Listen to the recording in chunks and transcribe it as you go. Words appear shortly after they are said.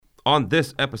On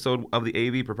this episode of the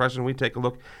AV Profession, we take a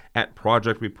look at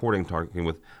project reporting, talking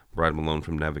with Brad Malone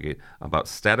from Navigate about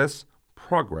status,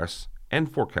 progress,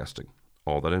 and forecasting.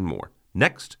 All that and more.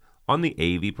 Next on the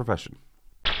AV Profession.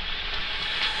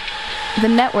 The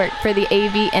network for the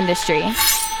AV industry.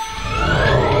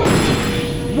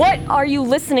 What are you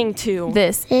listening to?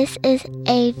 This is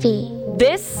AV.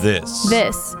 This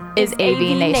is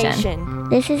AV Nation.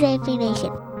 This is AV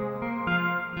Nation.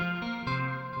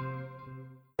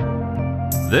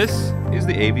 This is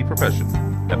the AV Profession,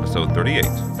 episode 38,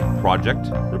 Project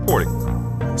Reporting.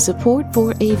 Support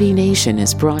for AV Nation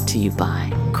is brought to you by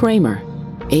Kramer,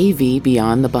 AV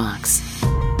Beyond the Box.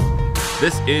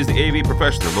 This is the AV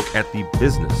Profession, a look at the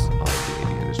business of the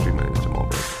AV industry. My name is Tim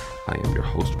Albright. I am your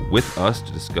host. With us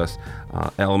to discuss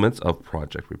elements of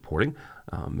project reporting,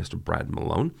 Mr. Brad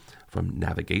Malone from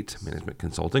Navigate Management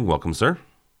Consulting. Welcome, sir.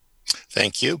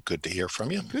 Thank you. Good to hear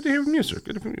from you. Good to hear from you, sir.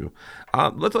 Good to hear from you.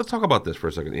 Let's talk about this for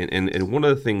a second. And one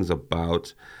of the things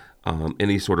about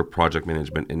any sort of project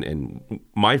management, and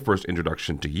my first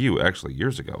introduction to you, actually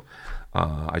years ago,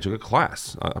 I took a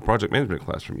class, a project management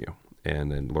class from you,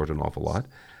 and learned an awful lot.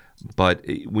 But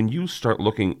when you start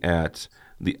looking at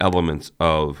the elements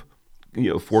of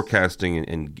forecasting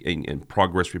and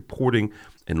progress reporting,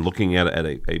 and looking at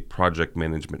a project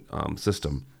management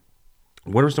system,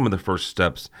 what are some of the first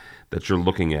steps that you're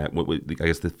looking at? I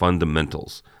guess the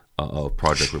fundamentals of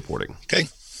project reporting. Okay,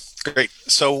 great.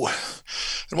 So,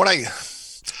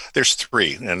 there's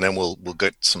three, and then we'll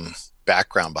get some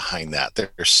background behind that.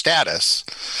 There's status,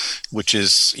 which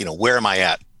is where am I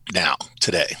at now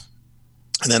today,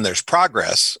 and then there's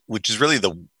progress, which is really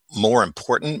the more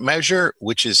important measure,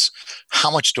 which is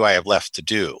how much do I have left to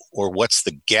do, or what's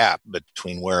the gap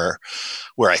between where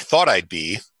I thought I'd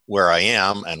be, where I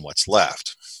am, and what's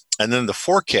left. And then the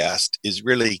forecast is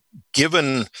really,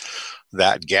 given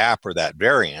that gap or that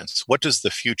variance, what does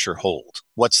the future hold?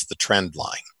 What's the trend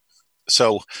line?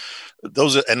 So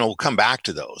those are, and we'll come back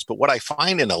to those. But what I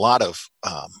find in a lot of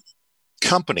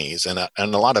companies and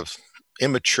a lot of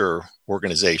immature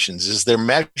organizations is they're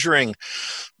measuring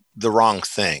the wrong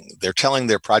thing. They're telling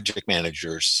their project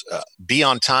managers, be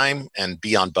on time and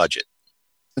be on budget.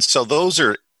 And so those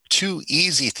are two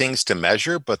easy things to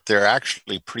measure, but they're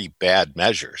actually pretty bad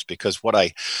measures, because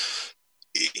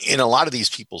in a lot of these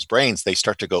people's brains, they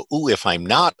start to go, ooh, if I'm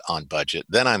not on budget,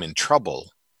 then I'm in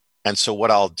trouble. And so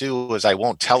what I'll do is I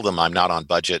won't tell them I'm not on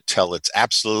budget till it's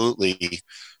absolutely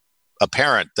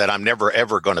apparent that I'm never,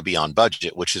 ever going to be on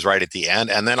budget, which is right at the end.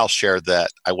 And then I'll share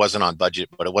that I wasn't on budget,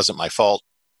 but it wasn't my fault,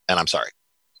 and I'm sorry.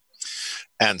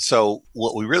 And so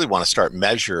what we really want to start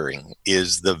measuring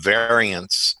is the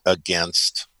variance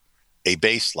against a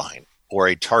baseline or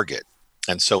a target.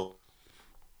 And so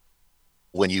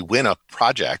when you win a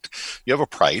project, you have a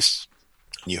price,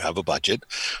 you have a budget,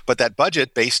 but that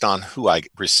budget, based on who I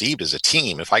received as a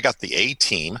team, if I got the A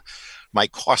team, my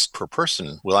cost per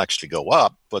person will actually go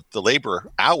up, but the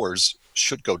labor hours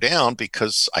should go down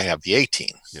because I have the A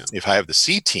team. Yeah. If I have the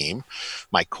C team,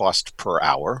 my cost per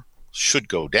hour should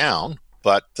go down,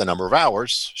 but the number of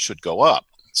hours should go up.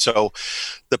 So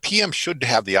the PM should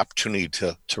have the opportunity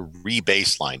to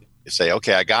re-baseline, to say,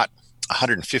 okay, I got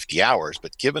 150 hours,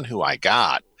 but given who I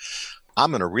got,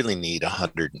 I'm going to really need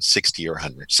 160 or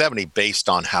 170 based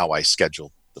on how I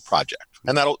schedule the project.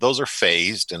 And those are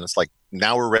phased, and it's like,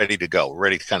 now we're ready to go. We're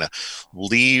ready to kind of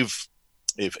leave,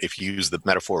 if you use the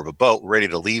metaphor of a boat, we're ready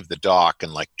to leave the dock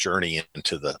and journey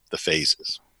into the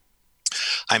phases.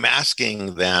 I'm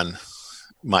asking then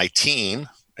my team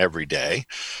every day,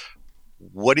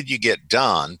 what did you get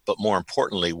done? But more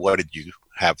importantly, what did you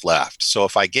have left? So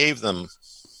if I gave them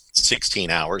 16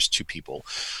 hours, two people,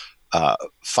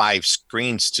 5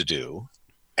 screens to do,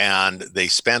 and they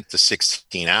spent the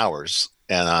 16 hours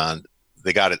and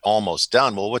they got it almost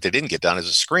done. Well, what they didn't get done is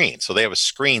a screen. So they have a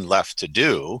screen left to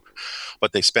do,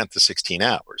 but they spent the 16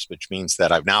 hours, which means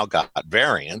that I've now got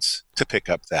variance to pick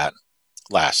up that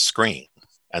last screen.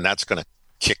 And that's going to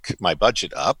kick my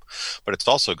budget up, but it's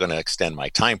also going to extend my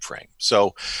time frame.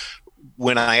 So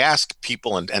when I ask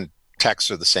people, and techs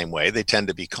are the same way, they tend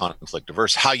to be conflict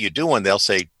averse. How you doing? They'll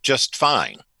say, just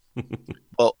fine.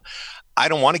 Well, I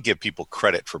don't want to give people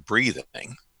credit for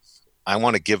breathing. I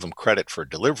want to give them credit for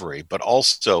delivery, but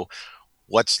also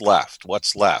what's left?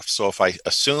 So if I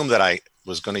assume that I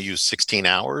was going to use 16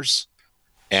 hours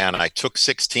and I took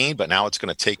 16, but now it's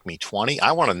going to take me 20,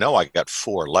 I want to know I got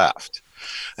 4 left.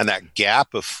 And that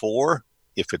gap of 4,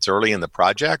 if it's early in the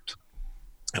project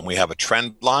and we have a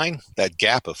trend line, that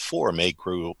gap of 4 may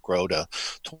grow to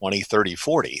 20, 30,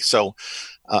 40. So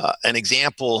an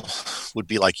example would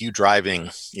be like you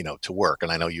driving, to work.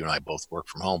 And I know you and I both work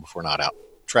from home if we're not out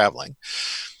traveling.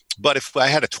 But if I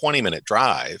had a 20-minute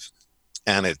drive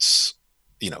and it's,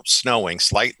 snowing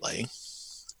slightly,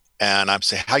 and I'm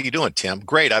saying, how you doing, Tim?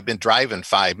 Great. I've been driving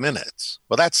 5 minutes.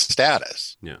 Well, that's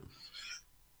status. Yeah.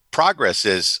 Progress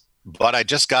is, but I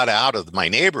just got out of my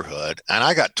neighborhood and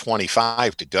I got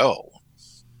 25 to go.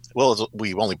 Well,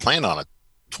 we only planned on a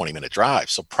 20-minute drive.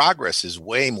 So progress is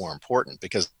way more important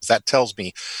because that tells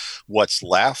me what's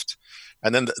left.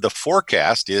 And then the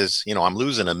forecast is, I'm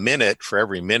losing a minute for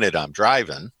every minute I'm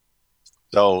driving.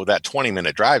 So that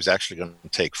 20-minute drive is actually going to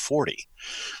take 40.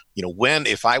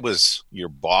 If I was your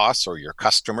boss or your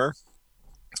customer,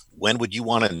 when would you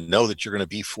want to know that you're going to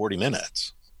be 40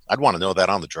 minutes? I'd want to know that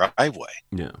on the driveway.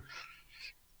 Yeah.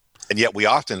 And yet we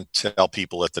often tell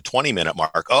people at the 20-minute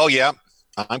mark, oh, yeah,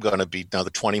 I'm going to be another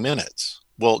 20 minutes.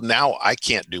 Well, now I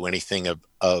can't do anything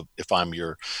of if I'm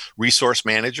your resource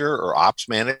manager or ops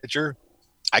manager,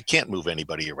 I can't move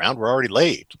anybody around. We're already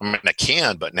late. I mean, I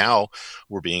can, but now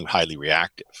we're being highly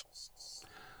reactive.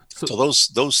 So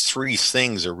those three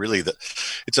things are really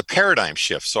it's a paradigm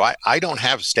shift. So I don't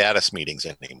have status meetings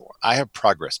anymore. I have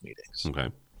progress meetings.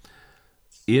 Okay.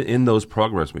 In those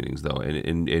progress meetings, though,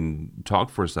 and talk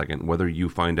for a second, whether you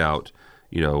find out,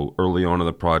 early on in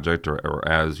the project or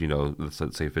as, let's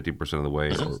say 50% of the way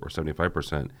or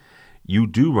 75%, you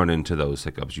do run into those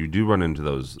hiccups. You do run into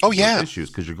those issues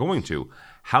because you're going to.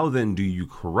 How then do you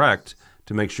correct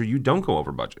to make sure you don't go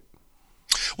over budget?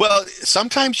 Well,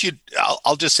 sometimes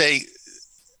I'll just say,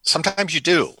 sometimes you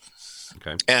do.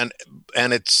 Okay. And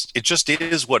it just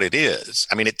is what it is.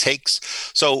 I mean,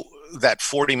 so that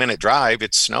 40-minute drive,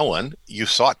 it's snowing. You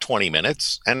saw it 20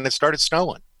 minutes and it started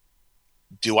snowing.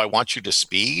 Do I want you to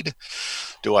speed?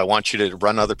 Do I want you to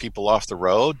run other people off the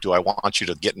road? Do I want you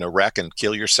to get in a wreck and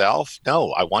kill yourself?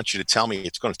 No, I want you to tell me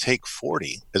it's going to take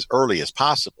 40 as early as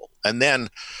possible. And then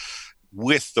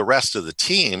with the rest of the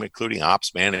team, including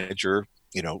ops manager,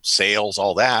 sales,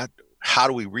 all that, how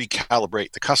do we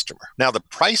recalibrate the customer? Now, the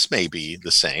price may be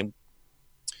the same.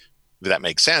 That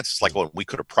makes sense. It's like, well, we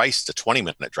could have priced a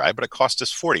 20-minute drive, but it cost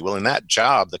us 40. Well, in that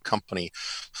job, the company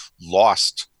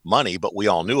lost money, but we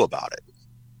all knew about it.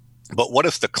 But what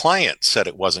if the client said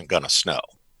it wasn't going to snow?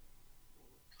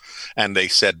 And they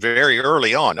said very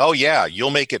early on, oh, yeah,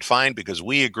 you'll make it fine because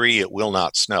we agree it will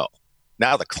not snow.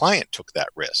 Now the client took that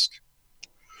risk.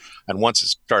 And once it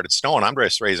started snowing, I'm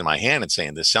just raising my hand and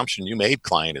saying the assumption you made,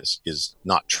 client, is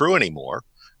not true anymore.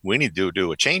 We need to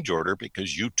do a change order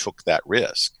because you took that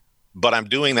risk. But I'm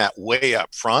doing that way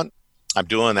up front. I'm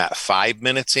doing that 5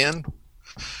 minutes in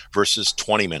versus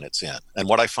 20 minutes in. And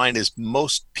what I find is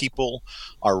most people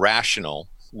are rational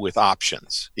with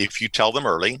options. If you tell them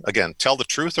early, again, tell the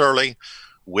truth early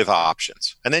with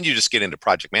options. And then you just get into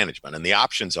project management. And the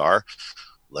options are,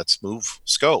 let's move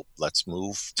scope. Let's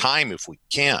move time if we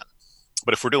can.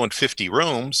 But if we're doing 50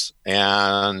 rooms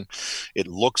and it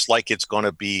looks like it's going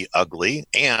to be ugly,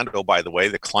 and, oh, by the way,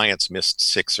 the clients missed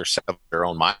 6 or 7 of their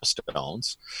own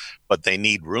milestones, but they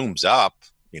need rooms up,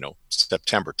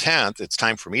 September 10th, it's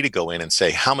time for me to go in and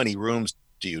say, how many rooms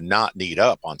do you not need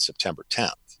up on September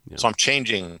 10th? Yeah. So I'm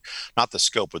changing not the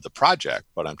scope of the project,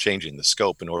 but I'm changing the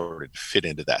scope in order to fit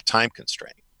into that time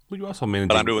constraint. Well, you're also managing,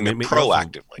 but I'm doing it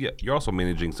proactively. You're also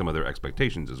managing some of their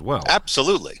expectations as well.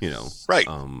 Absolutely. Right.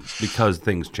 Because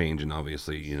things change, and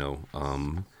obviously,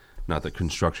 not that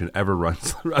construction ever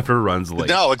runs late.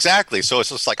 No, exactly. So it's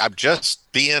just like I'm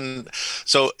just being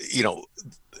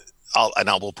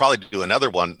we'll probably do another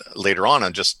one later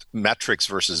on just metrics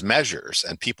versus measures,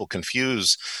 and people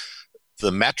confuse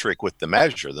the metric with the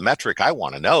measure. The metric I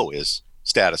want to know is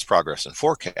status, progress, and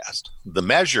forecast. The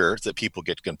measure that people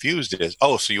get confused is,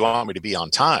 oh, so you want me to be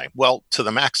on time? Well, to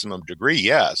the maximum degree,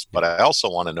 yes, but I also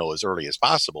want to know as early as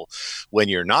possible when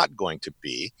you're not going to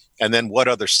be, and then what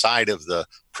other side of the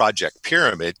project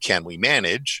pyramid can we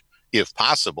manage if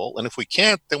possible, and if we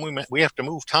can't, then we have to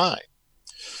move time.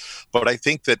 But I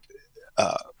think that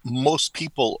most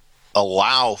people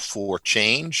allow for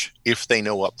change if they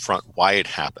know up front why it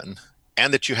happened,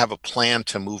 and that you have a plan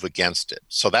to move against it.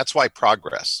 So that's why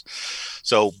progress.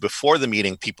 So before the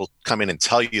meeting, people come in and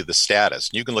tell you the status.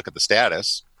 And you can look at the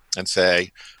status and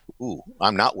say, ooh,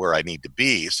 I'm not where I need to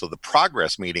be. So the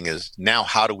progress meeting is now,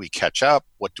 how do we catch up?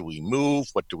 What do we move?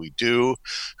 What do we do?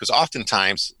 Because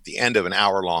oftentimes at the end of an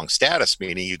hour-long status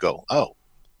meeting, you go, oh,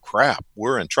 crap,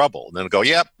 we're in trouble. And then go,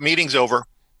 yep, meeting's over.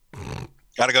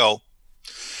 Got to go.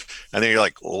 And then you're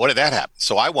like, well, what did that happen?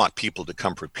 So I want people to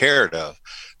come prepared of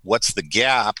what's the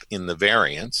gap in the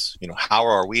variance? How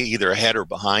are we either ahead or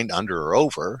behind, under or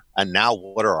over? And now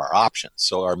what are our options?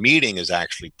 So our meeting is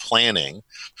actually planning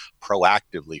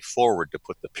proactively forward to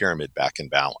put the pyramid back in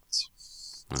balance.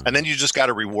 Mm-hmm. And then you just got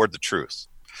to reward the truth.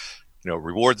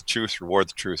 reward the truth, reward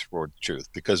the truth, reward the truth.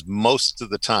 Because most of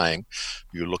the time,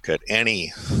 you look at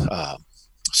any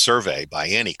survey by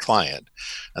any client,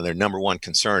 and their number one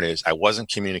concern is, I wasn't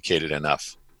communicated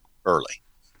enough early.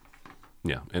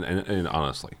 Yeah, and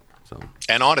honestly.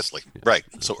 And honestly, yeah. Right.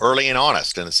 So early and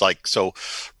honest. And it's like,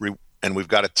 and we've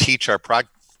got to teach our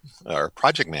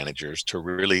project managers to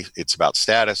really, it's about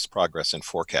status, progress, and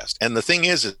forecast. And the thing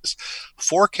is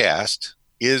forecast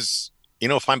is,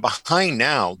 if I'm behind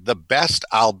now, the best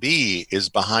I'll be is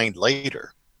behind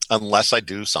later, unless I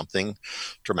do something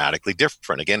dramatically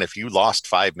different. Again, if you lost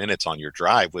 5 minutes on your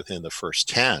drive within the first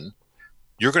 10,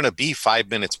 you're going to be 5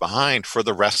 minutes behind for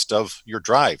the rest of your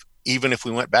drive, even if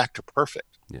we went back to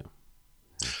perfect. Yeah.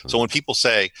 So when people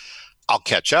say, I'll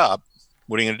catch up,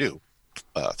 what are you going to do?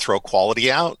 Throw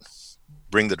quality out,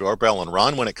 bring the doorbell and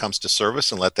run when it comes to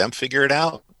service and let them figure it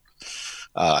out,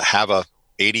 have a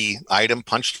 80 item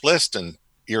punch list and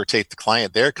irritate the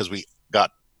client there because we got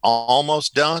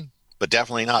almost done, but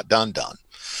definitely not done.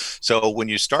 So when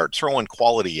you start throwing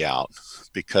quality out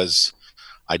because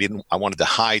I wanted to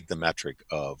hide the metric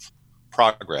of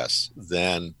progress,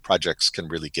 then projects can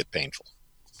really get painful.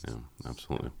 Yeah,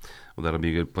 absolutely. Well, that'll be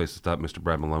a good place to stop, Mr.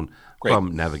 Brad Malone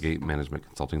from Navigate Management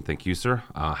Consulting. Thank you, sir.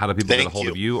 How do people get a hold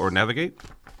of you or Navigate?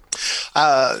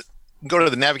 Go to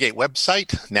the Navigate website,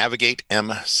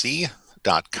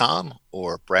 navigatemc.com,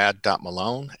 or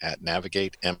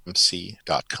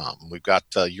brad.malone@navigatemc.com. We've got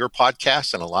your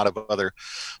podcast and a lot of other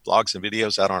blogs and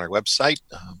videos out on our website,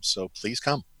 so please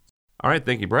come. All right,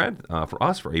 thank you, Brad. For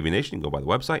AV Nation, you can go by the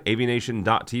website,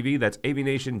 avnation.tv. That's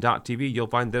avnation.tv. You'll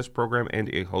find this program and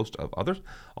a host of others.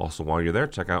 Also, while you're there,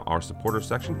 check out our supporters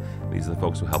section. These are the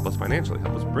folks who help us financially,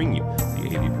 help us bring you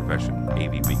the AV Profession,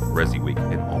 AV Week, Resi Week,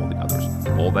 and all the others.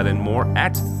 All that and more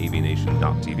at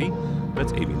avnation.tv.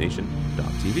 That's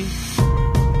avnation.tv.